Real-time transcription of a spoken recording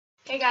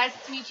Hey guys,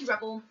 it's me,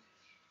 Rebel,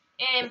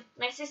 and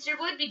my sister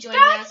would be joining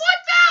That's us.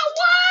 what that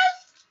was!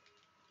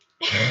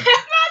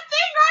 That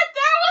thing right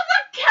there was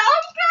a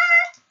counter!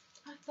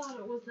 I thought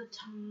it was a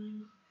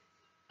time.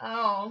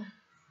 Oh.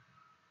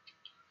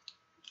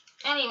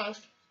 Anyways,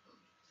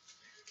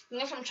 we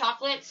get some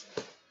chocolates.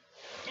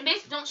 And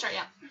basically, don't start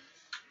yet.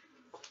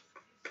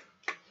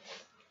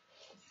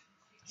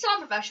 So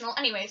unprofessional.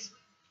 Anyways,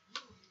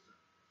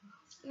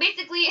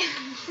 basically,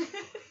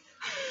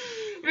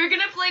 we're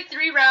gonna play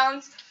 3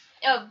 rounds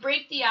of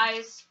Break the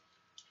Ice,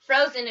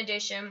 Frozen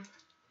Edition.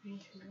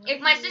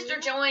 If my sister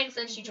joins,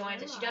 then she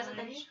joins. If she doesn't,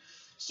 then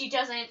she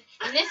doesn't.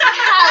 And this is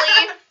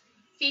Hallie,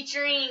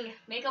 featuring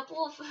Makeup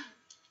Wolf.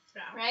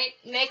 Right?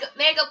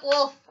 Makeup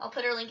Wolf. I'll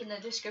put her link in the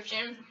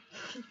description.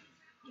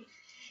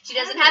 She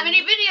doesn't have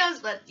any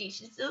videos, but you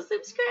should still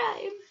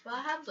subscribe. Well,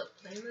 I have the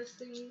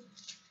playlist thingy.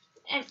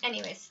 And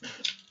anyways,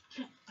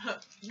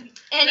 That's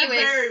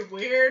very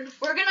weird.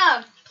 we're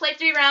gonna play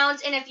 3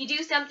 rounds, and if you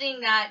do something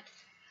that,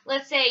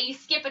 let's say you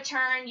skip a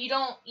turn,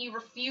 you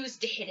refuse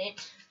to hit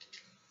it,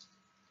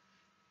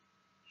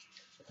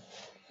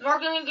 we're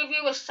gonna give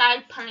you a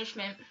side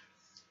punishment.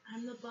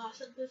 I'm the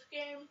boss of this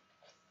game.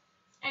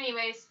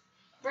 Anyways,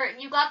 Bert,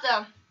 you got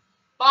the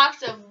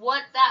box of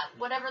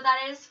whatever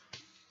that is,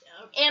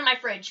 and my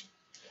fridge.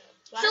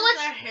 Why So is let's-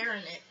 there hair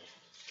in it?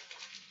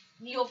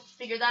 You'll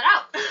figure that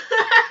out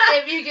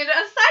if you get a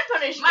side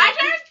punishment. My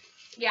turn?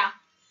 Yeah.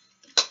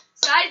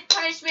 Side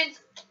punishments.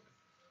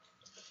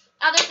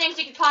 Other things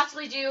you could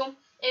possibly do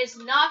is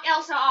knock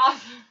Elsa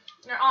off,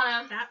 or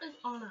Anna. That is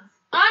Anna.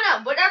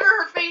 Anna, whatever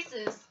her face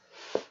is.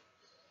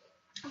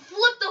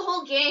 Flip the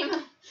whole game.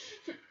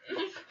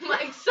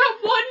 Like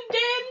someone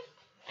did.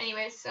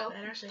 Anyways, so.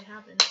 That actually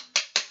happened.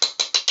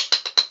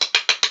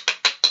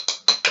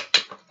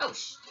 Oh,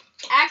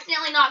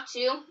 accidentally knocked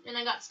 2, and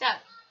I got stuck.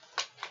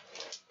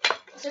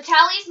 So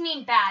tallies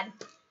mean bad.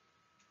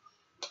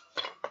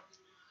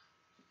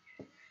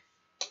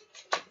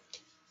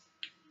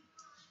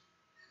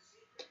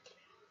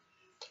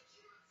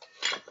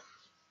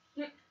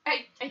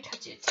 I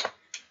touch it.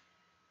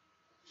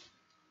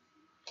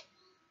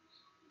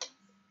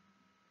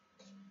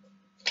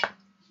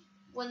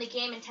 When the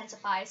game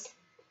intensifies.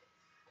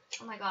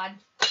 Oh my god.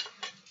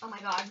 Oh my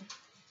god.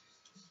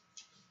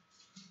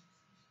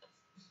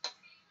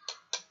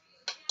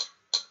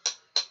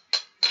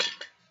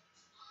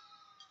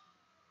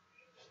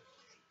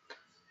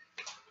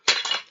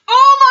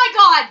 Oh my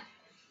god!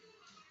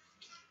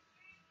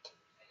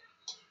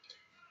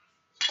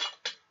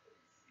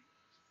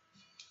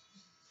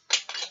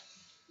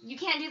 You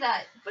can't do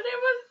that. But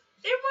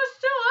it was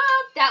still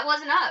up. That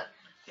wasn't up.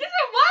 Yes,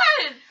 it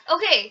was.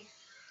 Okay,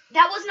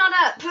 that was not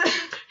up.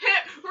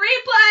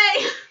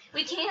 Replay.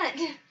 We can't.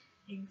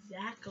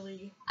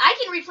 Exactly. I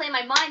can replay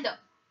my mind though.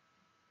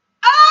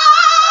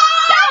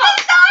 Oh! That was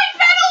side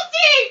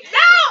penalty!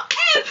 No!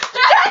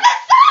 That's a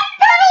side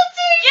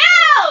penalty!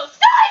 Skills!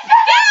 Side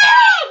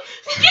penalty!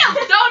 Skills!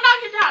 Don't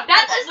knock it down.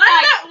 That's a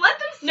side. Let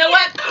them see No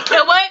what? it.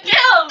 No what?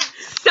 Skills!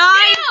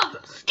 Side.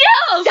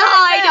 Skills!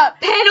 Side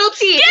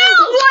penalty!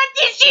 Skills! What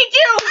did she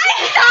do?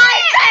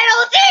 Side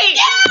penalty!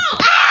 Skills!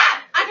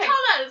 Ah! I Okay.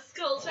 call that a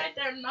skills right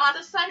there, not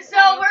a side So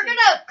we're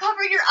gonna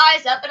cover your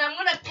eyes up, and I'm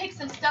gonna pick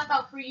some stuff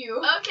out for you.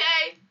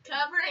 Okay,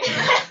 covering.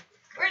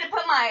 We're gonna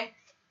put my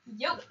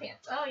yoga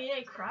pants on. Oh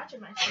yeah, crotch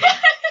in my face.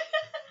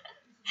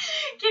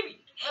 Can you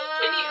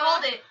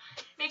hold it?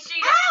 Make sure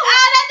you. Ow!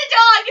 Ah, that's a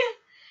dog.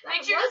 That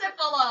Make sure it doesn't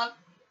fall off.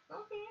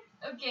 Okay.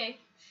 Okay.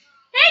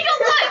 Hey,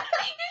 don't look!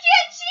 You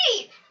can't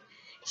cheat!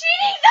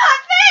 Cheating's not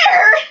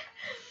fair!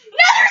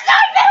 Another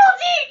side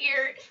penalty!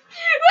 Here.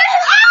 What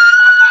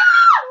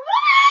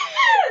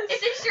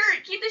is It's a shirt.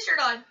 Keep the shirt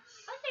on.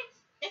 Okay.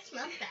 It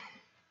smells bad.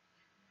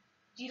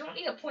 You don't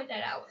need to point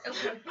that out.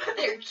 Okay.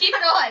 There, keep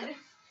it on.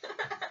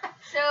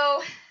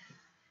 So,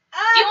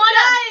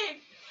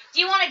 do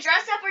you want to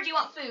dress up or do you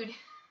want food?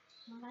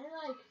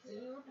 I like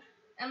food.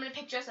 I'm gonna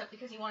pick dress up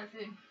because you wanted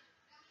food.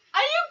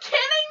 Are you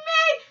kidding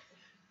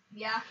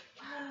me? Yeah.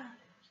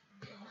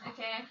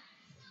 Okay.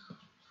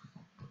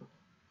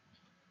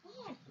 Oh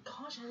my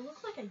gosh, I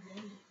look like a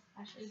yeti.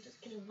 Actually,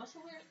 just kidding. What's the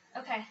word?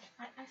 Okay.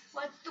 I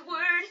What's the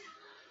word?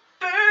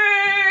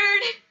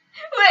 Bird!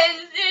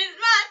 When's is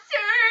my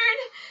turn?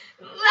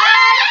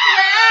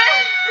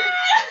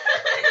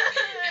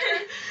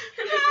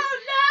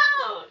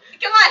 No!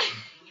 Come on!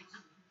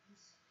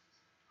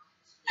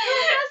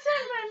 That's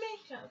in my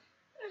makeup.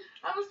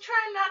 I was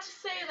trying not to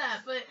say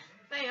that, but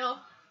fail.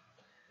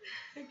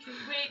 Okay,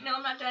 wait, no,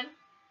 I'm not done.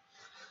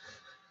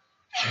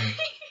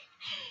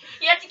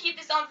 You have to keep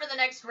this on for the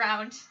next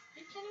round. Are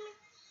you kidding me?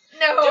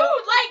 No.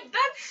 Dude, like,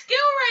 that's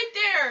skill right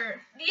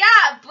there.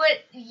 Yeah,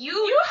 but you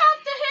have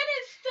to hit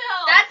it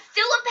still. that's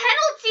still a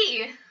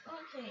penalty.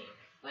 Okay,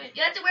 but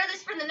You have to wear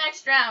this for the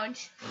next round.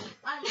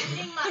 I'm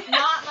hitting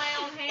not my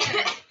own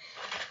hand.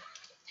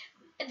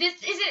 This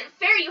isn't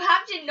fair. You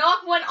have to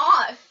knock one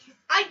off.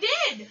 I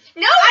did.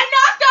 No, I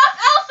knocked off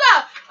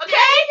Elsa. Okay.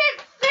 That isn't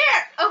fair.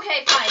 Okay,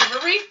 fine.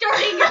 We're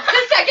restarting the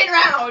second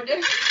round.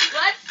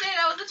 Let's say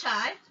that was a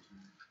tie.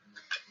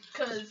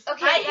 Cause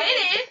Okay, I that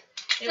hit is-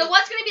 it. So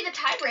what's gonna be the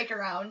tiebreaker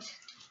round?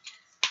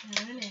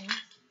 I don't know.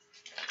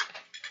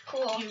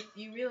 Cool.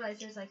 You realize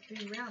there's like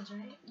 3 rounds,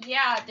 right?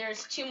 Yeah,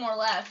 there's 2 more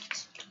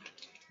left.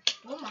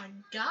 Oh my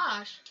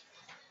gosh.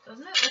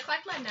 Doesn't it look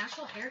like my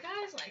natural hair,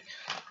 guys? Like,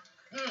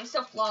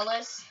 So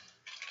flawless.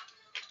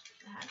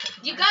 that's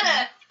You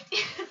gotta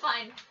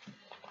fine.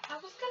 I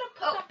was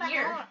gonna put that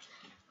here. back on.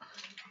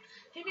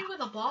 Hit me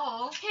with a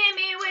ball. Hit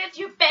me with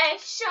your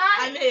best shot.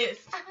 I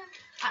missed.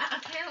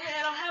 Apparently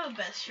I don't have a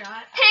best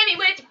shot. Hit me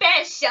with your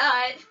best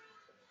shot.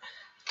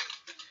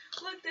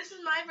 Look, this is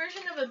my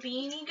version of a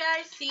beanie,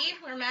 guys. See?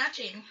 We're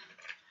matching.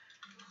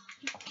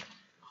 Oh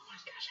my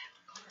gosh, I have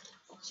a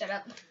card. Shut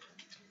up.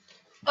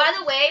 By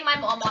the way, my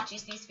mom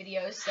watches these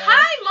videos, so.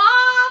 Hi,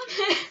 Mom!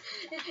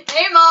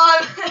 Hey,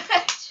 Mom!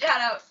 Shout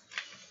out.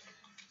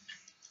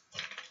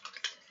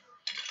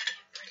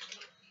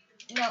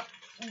 No.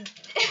 Did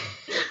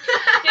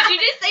you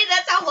just say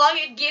that's how long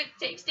it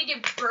takes to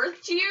give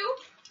birth to you?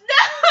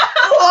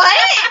 No!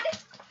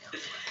 What?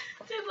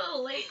 It's a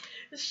little late.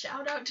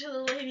 Shout out to the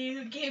lady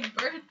who gave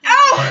birth to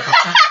Oh!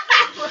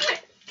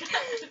 What?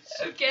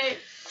 Okay.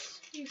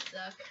 You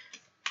suck.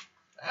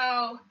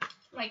 Oh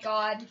my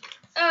god.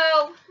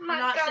 Oh my I'm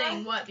not god.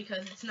 saying what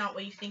because it's not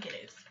what you think it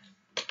is.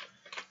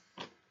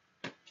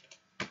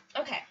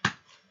 Okay.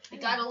 We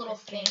got a little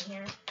thing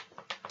here.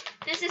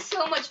 This is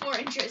so much more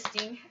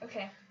interesting.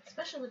 Okay.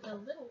 Especially with the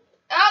little.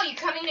 Oh, you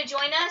coming to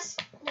join us?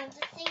 No, just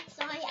say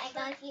sorry I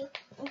got you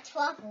in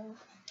trouble.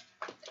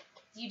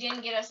 You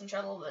didn't get us in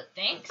trouble, but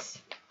thanks.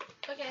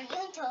 Okay.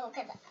 You in trouble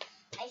because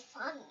I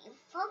found you.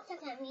 Folks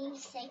look at me and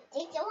say,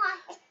 take the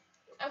watch.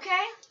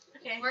 Okay.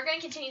 Okay. We're going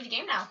to continue the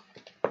game now.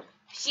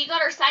 She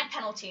got her side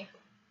penalty.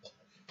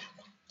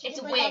 It's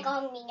a You win. like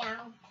on me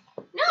now.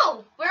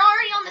 No, we're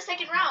already on the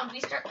second round. We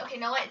start. Okay,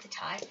 no, what? It's a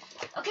tie.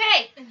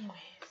 Okay. Anyways.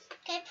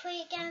 Can I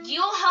play again?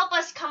 You'll help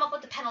us come up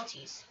with the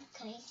penalties.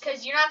 Okay.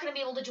 Because you're not going to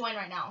be able to join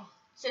right now.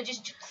 So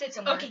just sit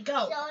somewhere. Okay,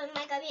 go. So am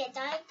I going to be a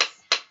judge?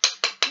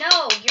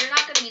 No, you're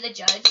not going to be the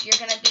judge. You're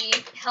going to be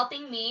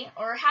helping me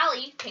or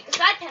Hallie take a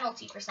side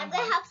penalty for I'm someone.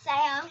 going to help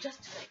Sarah.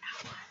 Just say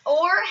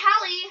Or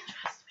Hallie.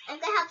 I'm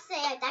going to help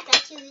Sarah. That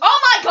got you. Oh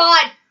my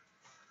god!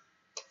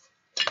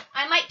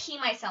 I might key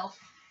myself.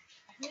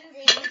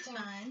 it's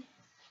fine.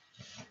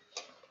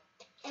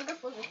 And the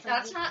food is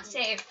That's not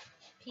safe.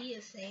 P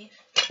is safe.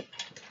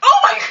 Oh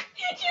my god!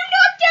 You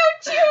knocked out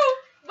two!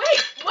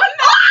 Wait, what? What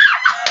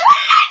did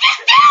I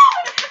just do?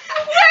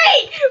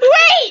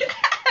 Wait!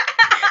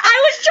 I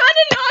was trying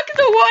to knock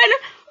the one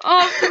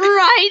off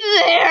right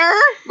there.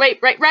 Wait,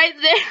 right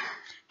there.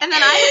 And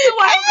then I hit the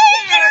one And over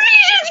then here.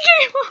 three just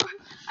came on.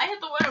 I hit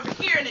the one over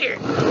here and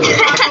it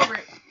knocked over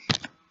it.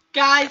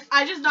 Guys,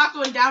 I just knocked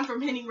one down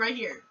from hitting right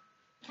here.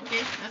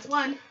 Okay, that's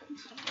one.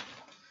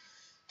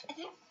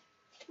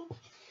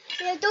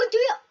 Yeah, don't do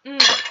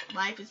it.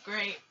 Life is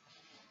great.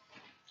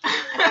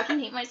 I fucking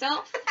hate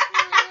myself.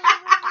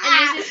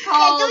 And And this is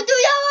called... don't do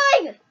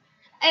that one.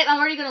 Hey, I'm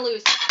already gonna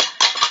lose.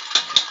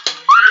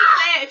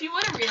 If you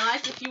would have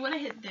realized, if you would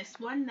have hit this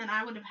one, then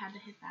I would have had to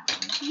hit that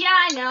one. Yeah,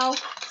 I know.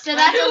 So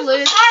that's a Who's the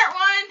lose. smart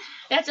one?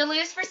 That's a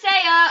lose for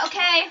Saya.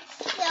 Okay.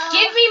 So,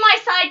 Give me my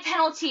side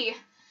penalty.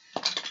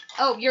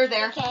 Oh, you're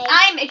there. Okay.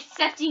 I'm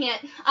accepting it.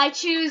 I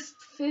choose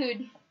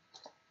food.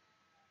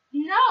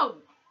 No.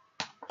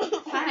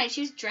 Fine, I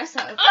choose dress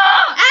up.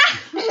 Ah!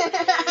 Give me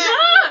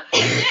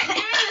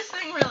this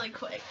thing really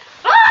quick.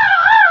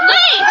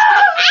 Wait!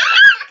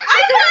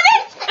 I got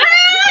it!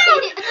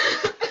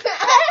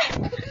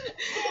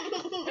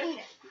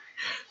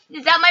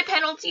 Is that my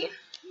penalty?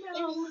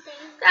 No.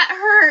 That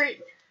hurt.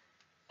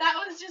 That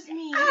was just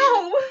me.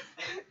 Ow!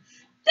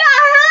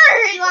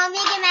 That You hurt! want me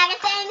to get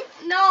magazine?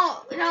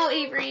 No,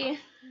 Avery.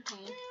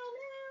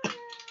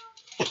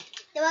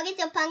 You want to get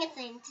your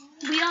punishment?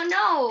 We don't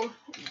know.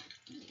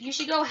 You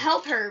should go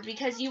help her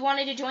because you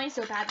wanted to join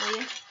so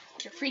badly.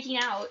 You're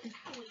freaking out.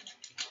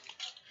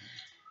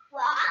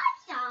 Well,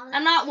 awesome.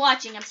 I'm not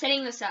watching. I'm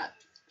setting this up.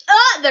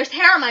 Oh, there's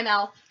hair on my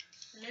mouth.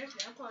 And there's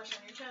nail polish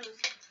on your toes.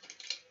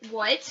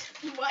 What?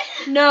 What?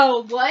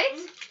 No, what?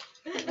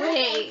 Wait. So this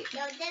is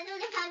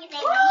the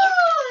punishment.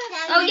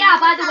 Oh yeah,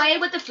 by the way,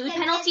 with the food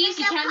penalties,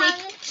 you can't make...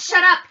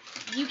 Shut up!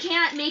 You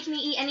can't make me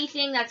eat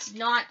anything that's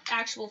not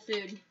actual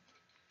food.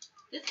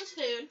 This is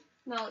food.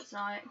 No, it's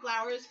not.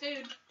 Flour is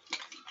food.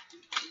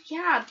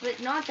 Yeah, but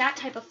not that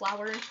type of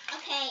flour.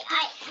 Okay,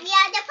 we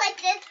have to put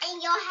this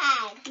in your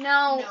head.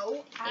 No.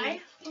 No,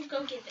 I will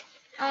go get it.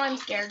 Oh, I'm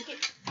scared.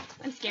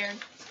 I'm scared.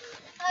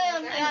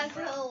 I'm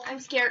I'm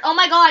scared. Oh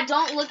my god,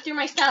 don't look through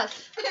my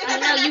stuff. I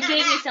know, you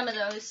gave me some of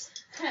those.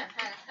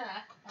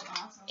 That's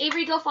awesome.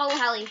 Avery, go follow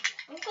Hallie.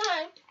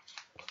 Okay.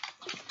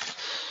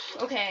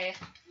 Okay.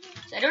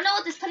 So I don't know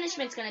what this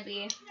punishment's gonna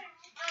be.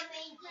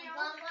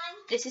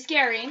 This is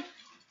scary.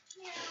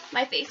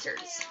 My face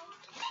hurts.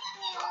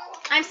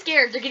 I'm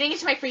scared. They're getting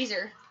into my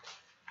freezer.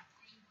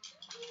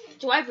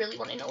 Do I really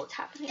want to know what's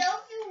happening?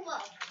 Don't you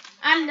look.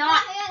 I'm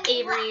not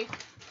Avery.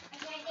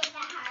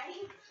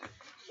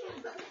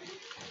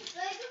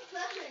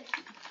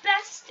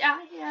 Best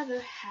I ever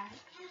had.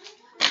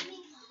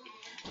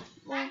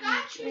 I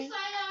got you,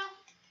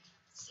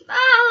 Saya.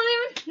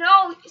 Smiling,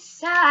 no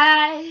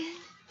side.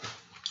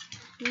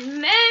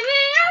 Maybe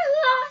I've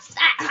lost.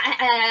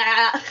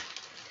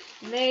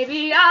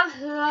 Maybe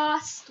I've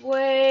lost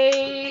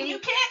weight. You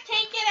can't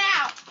take it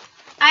out.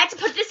 I had to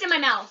put this in my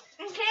mouth.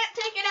 You can't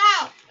take it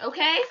out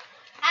Okay.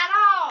 at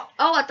all.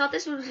 Oh, I thought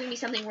this was gonna be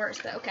something worse,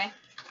 but okay.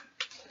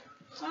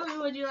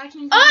 Oh, would you like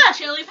me to use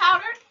chili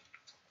powder?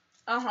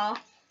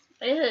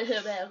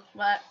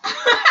 What?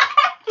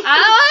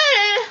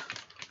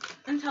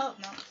 Until it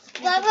melts.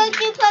 What would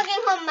you put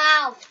in her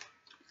mouth?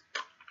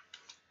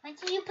 What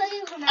do you put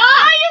in her mouth?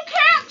 Oh, you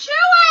can't chew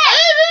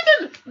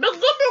it!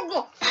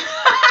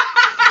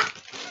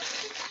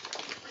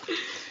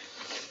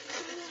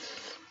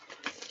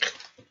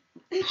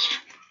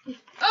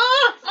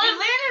 Oh, It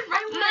landed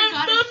right where I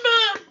got it.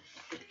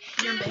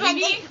 Your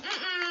baby?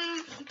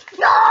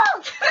 No!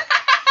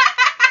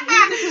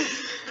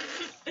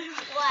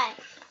 What?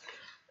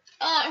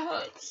 Oh, it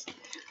hurts.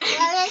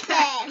 What is it?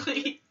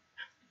 Exactly.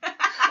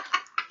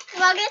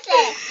 What is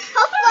it?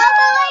 Her throat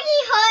already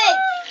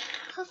hurts.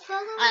 Her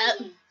throat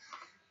already.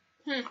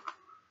 No!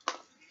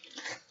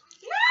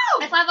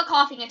 If I have a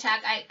coughing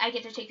attack, I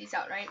get to take these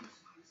out, right?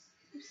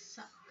 You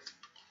suck.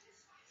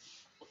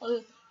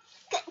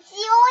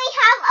 She only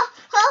have her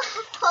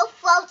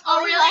throat. Oh,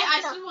 only really?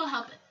 has Ices will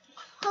help it.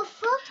 Her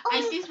throat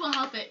only. Ices will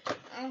help it.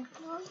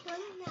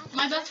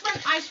 My best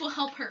friend Ice will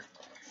help her.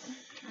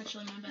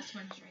 Actually, my best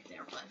friend is right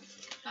there, but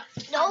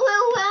No.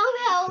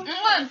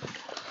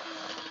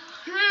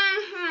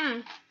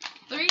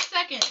 3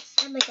 seconds.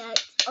 Oh my god.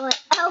 Oh,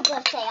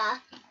 good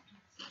there.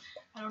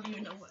 I don't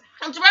even know what.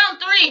 It's round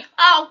 3.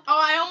 Oh. Oh,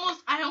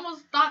 I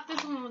almost thought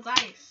this one was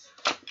ice.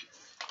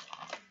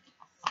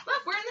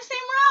 Look, we're in the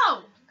same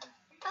row.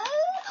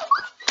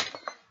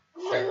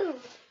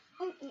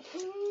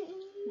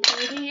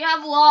 Maybe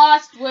I've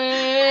lost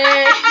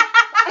weight.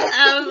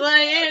 I'm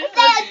playing.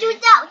 Do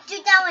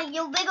that one.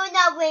 You wiggle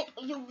that way.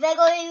 You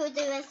wiggle it. You do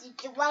this. You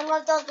do one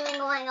more those doing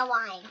going a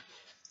line.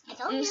 I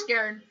told I'm you.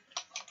 scared.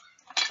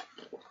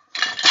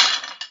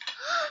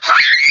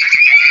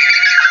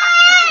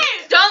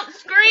 Don't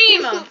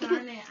scream.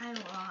 Darn it, I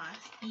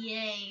lost.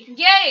 Yay.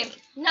 Yay.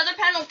 Another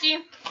penalty.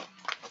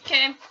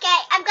 Okay. Okay,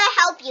 I'm gonna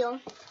help you.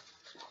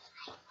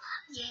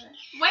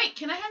 Wait,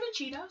 can I have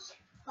the Cheetos?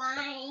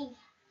 Fine.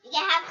 You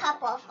can have a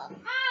couple of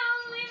them.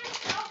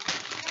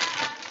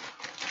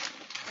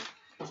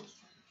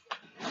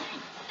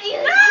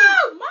 No,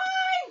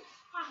 mine.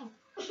 Wow.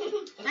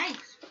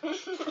 Thanks.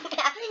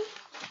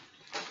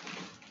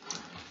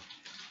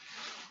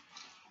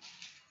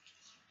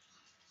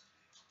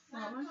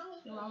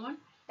 You want one?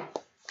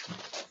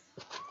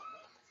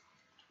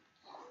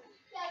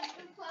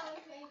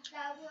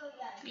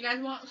 You guys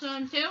want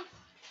some too?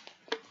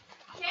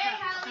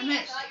 I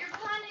missed.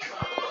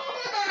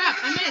 Crap,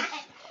 I missed.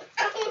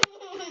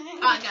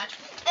 Oh, I got you.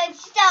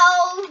 It's so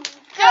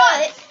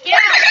good.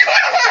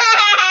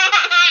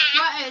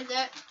 What is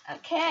it?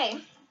 Okay.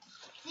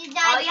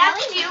 All All you have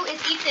to do is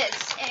eat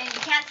this, and you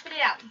can't spit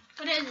it out.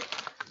 What is it?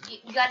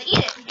 You gotta eat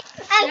it.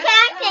 I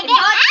can't take It's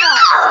hot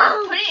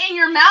sauce. it. Put it in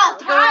your mouth,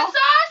 girl. Hot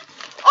sauce?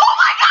 Oh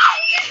my god!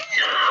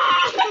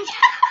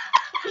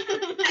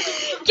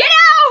 Get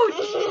out!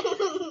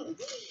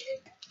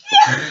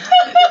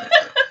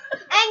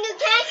 And you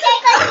can't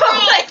take a Oh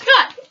my plate.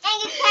 god! And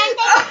you can't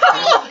take a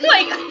Oh plate.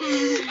 my god!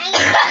 And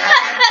you can't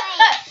take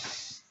a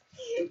plate.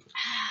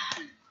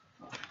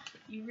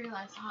 You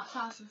realize hot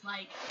sauce is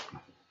like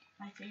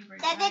my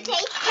favorite. Does it right?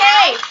 taste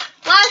Okay,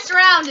 last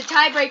round, a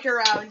tiebreaker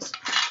round.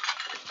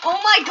 Oh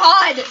my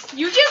god,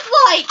 you just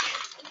like...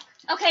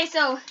 Okay,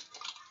 so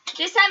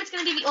this time it's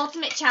gonna be the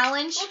ultimate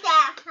challenge. Is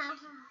that?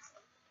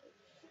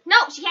 No,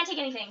 she can't take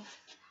anything.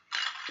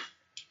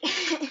 You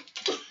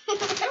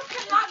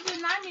cannot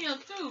deny me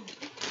of food.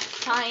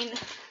 Fine.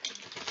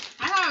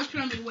 I thought it was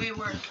gonna be way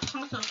worse.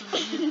 Hot sauce was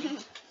amazing.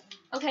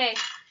 Okay,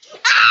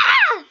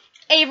 Ah!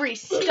 Avery,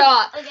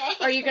 stop. Okay.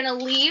 Or you're gonna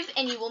leave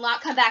and you will not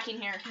come back in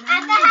here.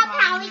 I'm gonna have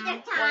Howie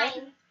this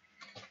time.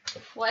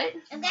 What?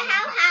 I'm gonna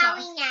have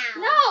Howie now.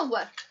 No!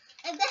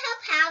 I'm gonna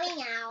help Howie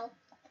now.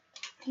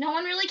 No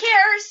one really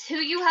cares who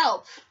you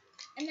help.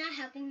 I'm not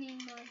helping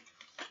anymore.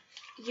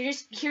 You're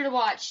just here to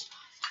watch.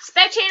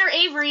 Spectator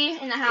Avery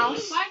in the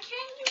house. Why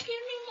can't you give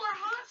me more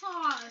hot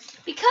sauce?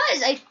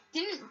 Because I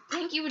didn't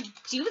think you would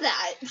do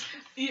that.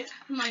 Yeah,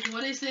 I'm like,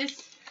 what is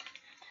this?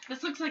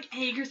 This looks like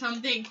egg or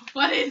something.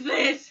 What is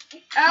this?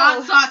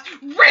 Oh. Hot sauce.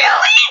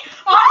 Really?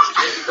 Oh!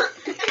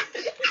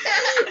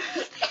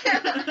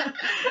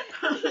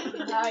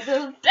 You're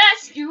the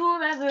best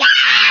you've ever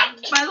had.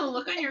 By the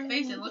look on your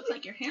face, it looks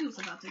like your hand was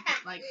about to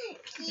get like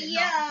bitten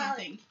off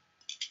something.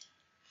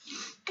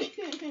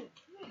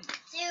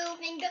 Two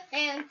finger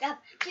hands up.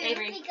 Two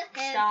Avery, finger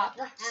hands stop.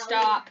 up.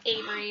 Stop,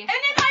 Avery. And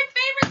then my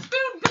favorite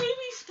spoon,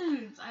 baby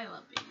spoons. I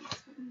love baby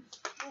spoons.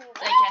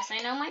 I guess I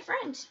know my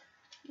friend.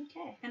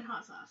 Okay. And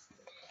hot sauce.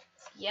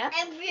 Yep.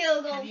 And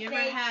real Have you ever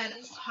had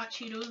hot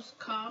Cheetos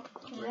cob?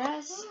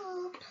 Yes.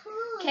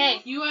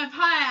 Okay. You have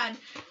had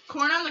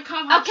corn on the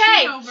cob hot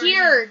Okay, Cheeto version.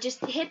 here.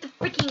 Just hit the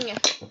freaking...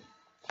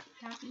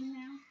 Happy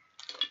now?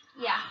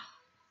 Yeah.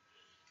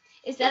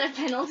 Is that a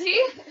penalty?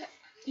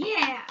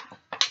 Yeah.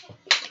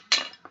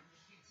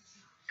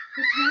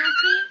 The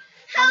penalty,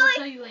 I will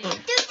tell you later.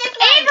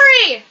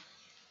 Avery!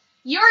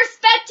 You're a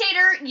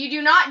spectator. You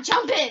do not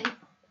jump in.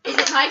 Is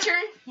it my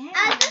turn?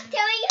 I was just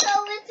telling you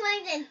how which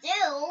one to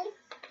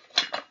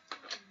do.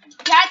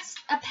 That's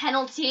a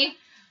penalty.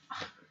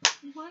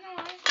 Why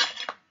not?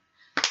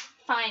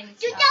 Fine.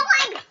 Do that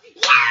one.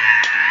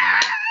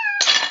 Yeah.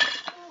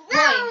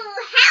 No,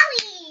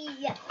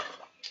 Howie.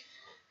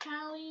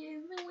 Howie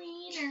is the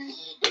winner.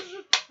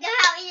 No,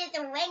 Howie is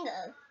the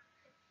winner.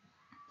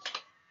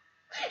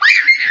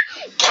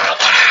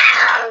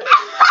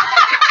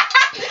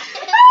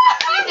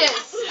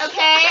 Jesus.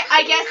 Okay,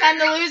 I guess I'm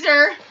the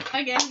loser.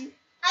 Again.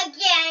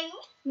 Again.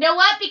 Know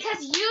what?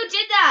 Because you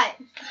did that.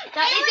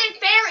 That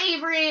isn't fair,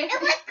 Avery.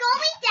 It was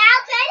going down,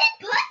 so I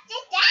didn't push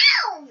it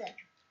down.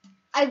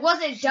 I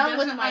wasn't She done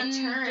with doesn't my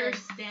turn.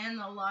 understand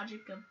the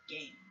logic of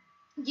game.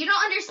 You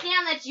don't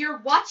understand that you're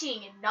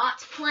watching and not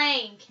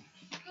playing.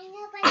 I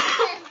know,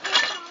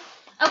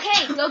 but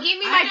Okay, go give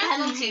me my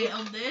penalty.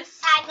 Of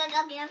this. I'm gonna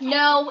go get a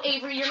No,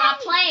 Avery, you're not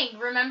playing,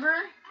 remember?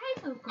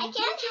 I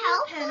can't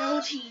help.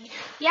 Penalty.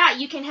 Yeah,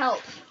 you can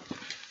help.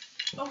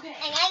 Okay.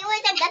 And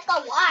anyways, I just go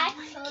watch.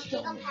 So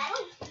take a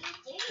penalty.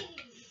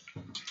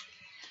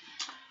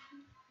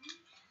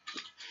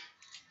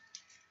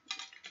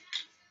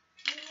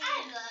 I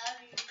love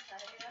you,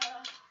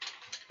 Taylor.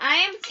 I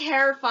am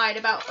terrified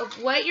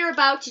of what you're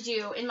about to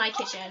do in my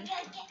kitchen.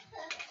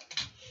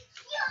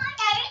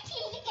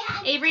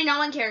 Avery, no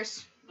one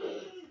cares.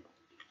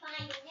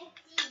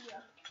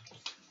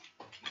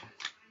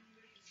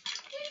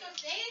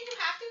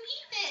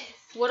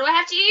 What do I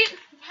have to eat?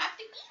 You have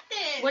to eat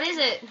this. What is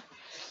it?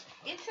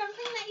 It's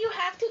something that you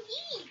have to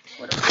eat.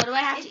 What do I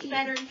have It's to eat?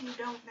 better if you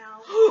don't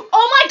know.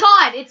 Oh my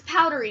god, it's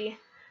powdery.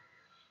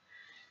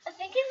 I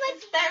think it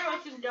It's better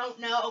if you don't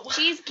know.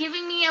 She's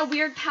giving me a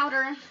weird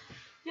powder.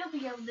 You'll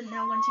be able to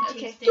know once you Okay.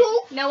 taste it.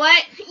 You know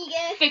what?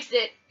 was. Fix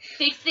it.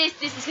 Fix this.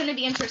 This is gonna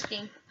be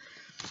interesting.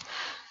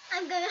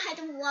 I'm gonna have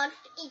to watch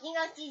eating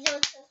a Caesar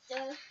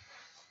sister.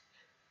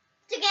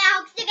 Stick it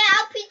out,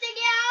 please stick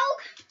it out.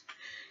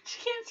 She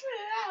can't spit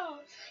it out.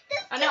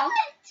 Just I do know. it.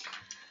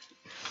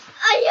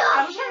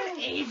 I was I from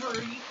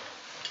Avery.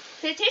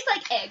 It tastes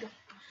like egg.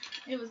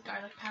 It was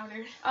garlic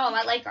powder. Oh,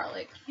 I like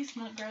garlic. You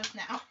smell gross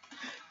now.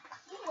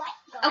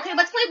 Okay,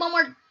 let's play one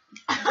more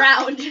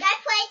round. That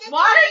plays the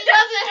Water time.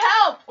 doesn't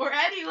help, or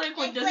any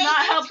liquid It does plays not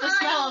the help the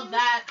smell of time.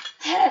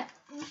 that.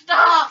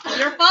 Stop.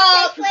 Your That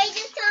fault. plays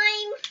the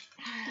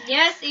time.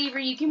 Yes,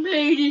 Avery, you can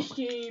play this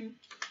game.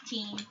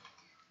 Team.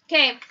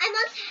 Okay,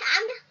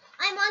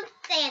 I'm on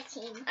their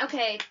team.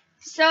 okay.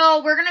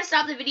 So we're gonna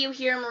stop the video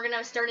here and we're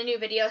gonna start a new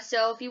video.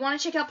 So if you want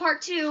to check out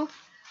part 2,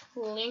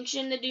 links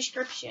in the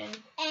description.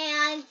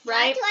 And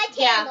Right? to our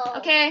Yeah. channel.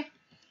 Okay.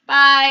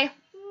 Bye.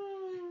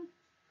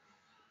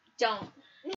 Don't.